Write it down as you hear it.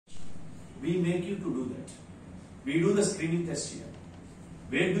We make you to do that. We do the screening test here.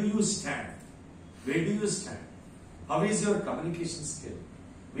 Where do you stand? Where do you stand? How is your communication skill?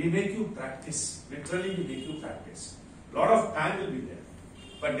 We make you practice. Literally, we make you practice. Lot of time will be there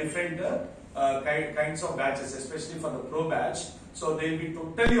for different kinds of batches, especially for the pro batch. So they will be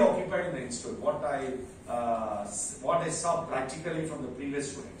totally occupied in the institute. What I saw practically from the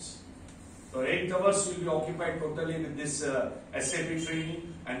previous students. So 8 hours will be occupied totally with this SAP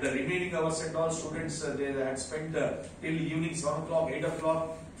training, and the remaining hours and all students they had spent till evening 7 o'clock, 8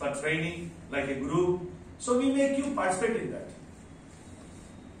 o'clock for training like a group. So we make you participate in that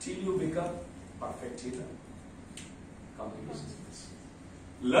till you become perfect in communication skills.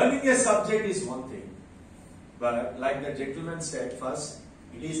 Learning a subject is one thing, but like the gentleman said first,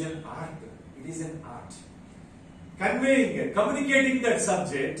 it is an art. It is an art. Conveying, communicating that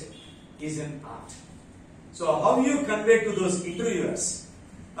subject is an art. So how you convey to those interviewers,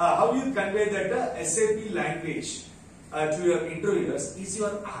 how you convey that SAP language to your interviewers is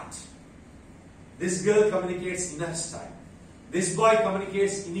your art. This girl communicates in her style. This boy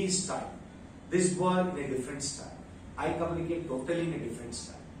communicates in his style. This boy in a different style. I communicate totally in a different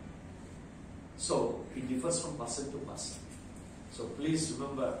style. So it differs from person to person. So please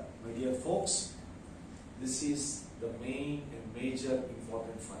remember, my dear folks, this is the main and major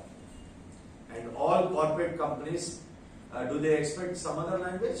important fact. And all corporate companies, do they expect some other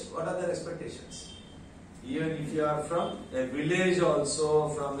language? What are their expectations? Even if you are from a village also,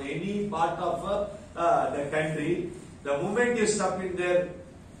 from any part of the country, the moment you step in their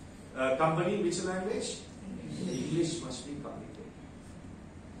company, which language? English must be communicated.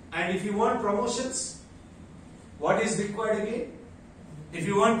 And if you want promotions, what is required again? If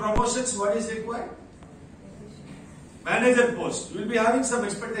you want promotions, what is required? Manager post. You will be having some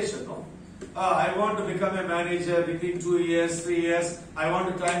expectation, no? I want to become a manager within 2 years, 3 years. I want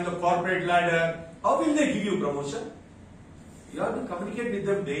to climb the corporate ladder. How will they give you promotion? You have to communicate with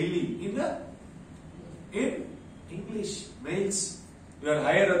them daily in English. Mails. Your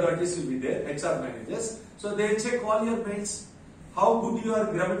higher authorities will be there, HR managers. So they check all your mails. How good you are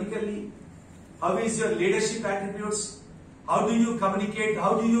grammatically. How is your leadership attributes? How do you communicate?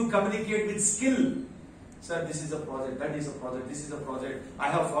 How do you communicate with skill? Sir, this is a project, that is a project, this is a project.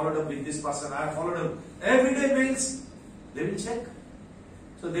 I have followed up with this person, I have followed up. Everyday mails, they will check.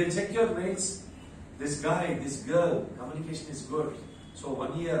 So they check your mails. This guy, this girl, communication is good. So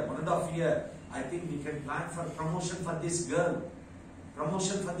 1 year, 1.5 years, I think we can plan for promotion for this girl.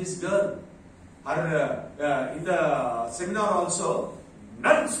 Promotion for this girl. Her, in the seminar also,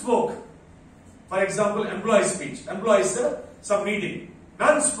 none spoke. For example, employee speech. Employees, some meeting.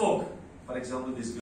 None spoke. For example, this girl.